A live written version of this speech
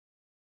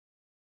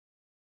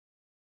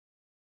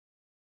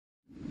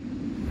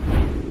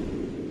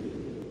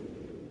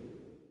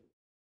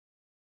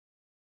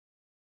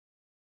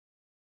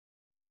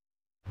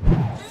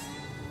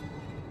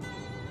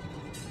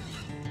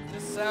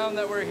sound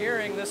that we're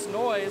hearing, this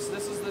noise,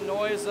 this is the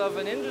noise of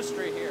an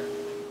industry here.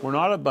 We're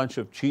not a bunch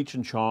of Cheech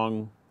and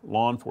Chong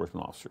law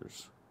enforcement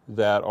officers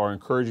that are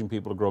encouraging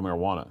people to grow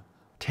marijuana.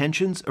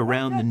 Tensions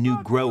around the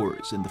new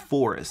growers in the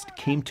forest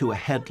came to a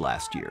head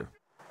last year.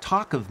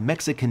 Talk of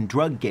Mexican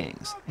drug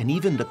gangs and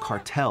even the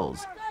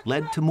cartels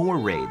led to more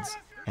raids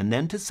and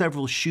then to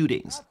several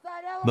shootings,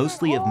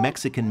 mostly of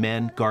Mexican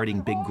men guarding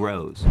big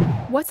grows.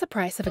 What's the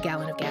price of a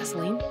gallon of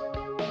gasoline?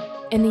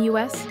 In the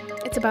US,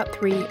 it's about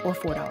 $3 or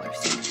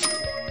 $4.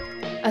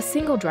 A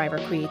single driver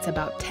creates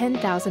about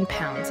 10,000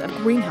 pounds of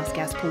greenhouse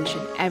gas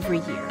pollution every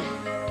year.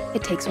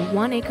 It takes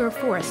 1 acre of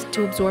forest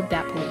to absorb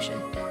that pollution.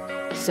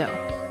 So,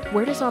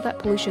 where does all that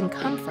pollution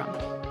come from?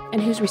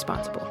 And who's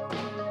responsible?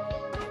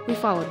 We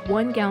followed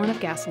 1 gallon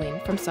of gasoline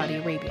from Saudi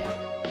Arabia,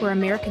 where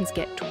Americans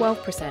get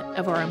 12%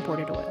 of our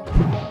imported oil.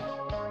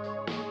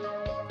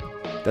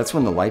 That's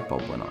when the light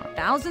bulb went on.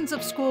 Thousands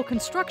of school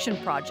construction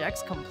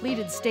projects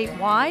completed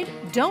statewide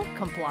don't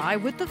comply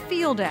with the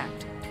FIELD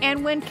Act.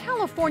 And when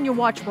California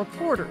Watch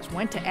reporters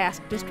went to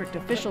ask district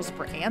officials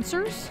for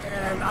answers...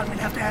 And I'm going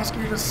to have to ask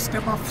you to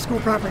step off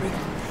school property.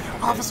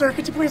 Officer,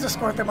 could you please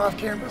escort them off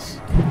campus?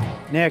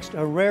 Next,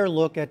 a rare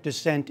look at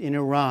dissent in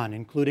Iran,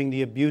 including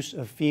the abuse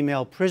of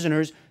female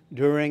prisoners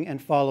during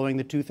and following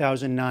the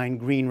 2009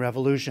 Green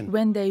Revolution.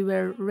 When they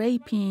were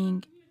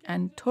raping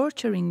and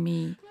torturing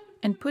me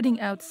and putting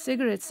out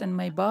cigarettes in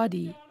my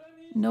body,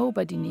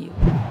 nobody knew.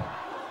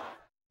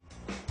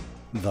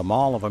 The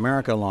Mall of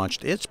America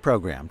launched its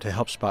program to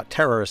help spot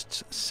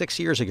terrorists 6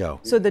 years ago.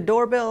 So the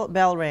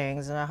doorbell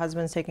rings and a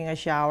husband's taking a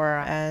shower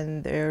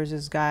and there's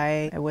this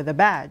guy with a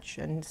badge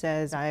and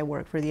says, I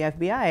work for the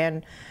FBI.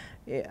 And,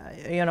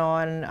 you know,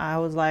 and I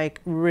was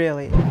like,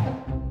 really?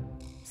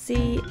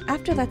 See,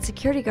 after that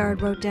security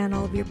guard wrote down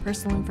all of your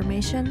personal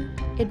information,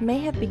 it may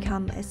have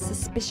become a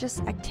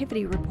suspicious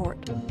activity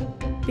report,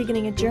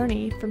 beginning a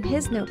journey from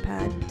his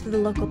notepad to the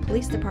local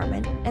police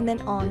department and then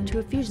on to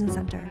a fusion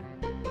center.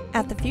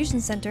 At the Fusion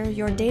Center,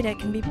 your data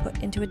can be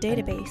put into a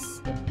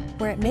database,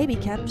 where it may be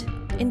kept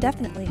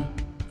indefinitely.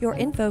 Your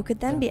info could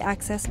then be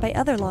accessed by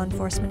other law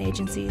enforcement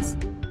agencies,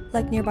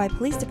 like nearby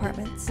police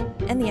departments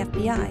and the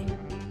FBI.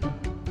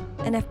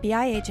 An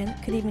FBI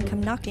agent could even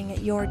come knocking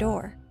at your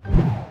door.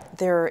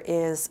 There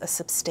is a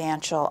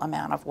substantial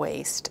amount of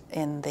waste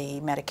in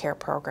the Medicare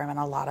program, and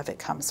a lot of it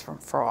comes from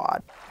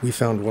fraud. We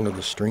found one of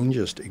the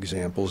strangest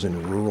examples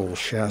in rural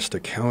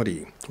Shasta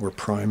County, where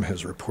Prime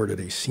has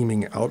reported a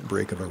seeming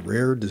outbreak of a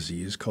rare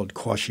disease called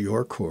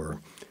kwashiorkor,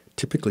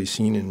 typically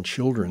seen in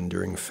children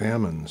during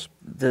famines.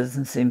 It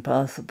doesn't seem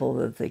possible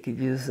that they could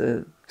use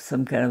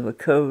some kind of a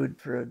code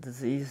for a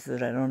disease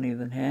that I don't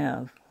even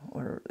have,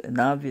 and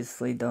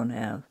obviously don't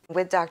have.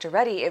 With Dr.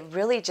 Reddy, it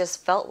really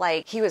just felt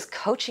like he was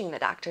coaching the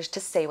doctors to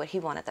say what he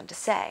wanted them to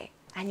say,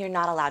 and you're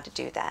not allowed to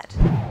do that.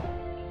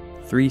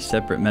 3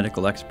 separate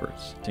medical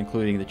experts,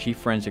 including the chief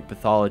forensic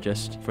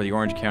pathologist for the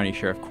Orange County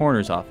Sheriff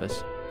Coroner's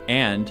Office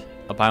and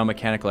a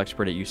biomechanical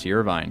expert at UC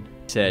Irvine,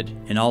 said,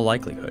 in all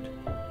likelihood,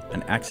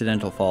 an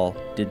accidental fall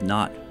did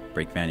not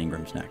break Van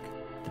Ingram's neck.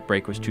 The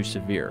break was too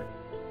severe.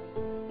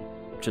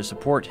 To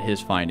support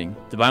his finding,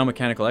 the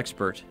biomechanical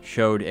expert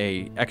showed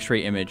an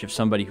X-ray image of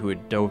somebody who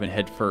had dove in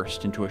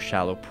headfirst into a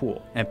shallow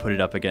pool and put it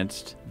up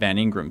against Van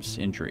Ingram's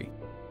injury.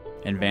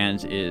 And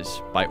Van's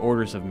is by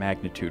orders of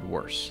magnitude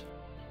worse.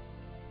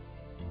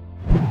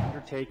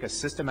 Undertake a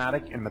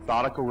systematic and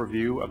methodical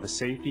review of the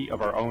safety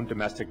of our own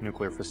domestic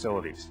nuclear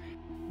facilities.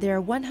 There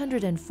are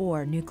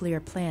 104 nuclear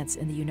plants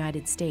in the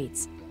United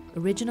States,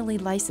 originally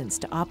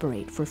licensed to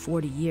operate for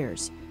 40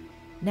 years.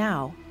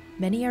 Now,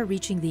 many are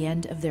reaching the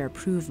end of their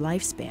approved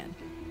lifespan,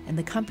 and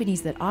the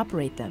companies that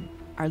operate them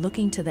are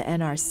looking to the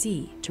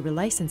NRC to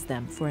relicense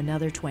them for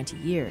another 20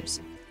 years.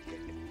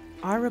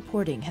 Our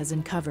reporting has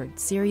uncovered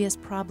serious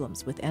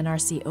problems with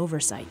NRC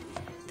oversight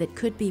that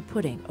could be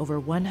putting over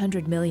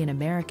 100 million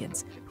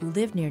Americans who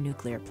live near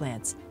nuclear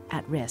plants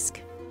at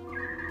risk.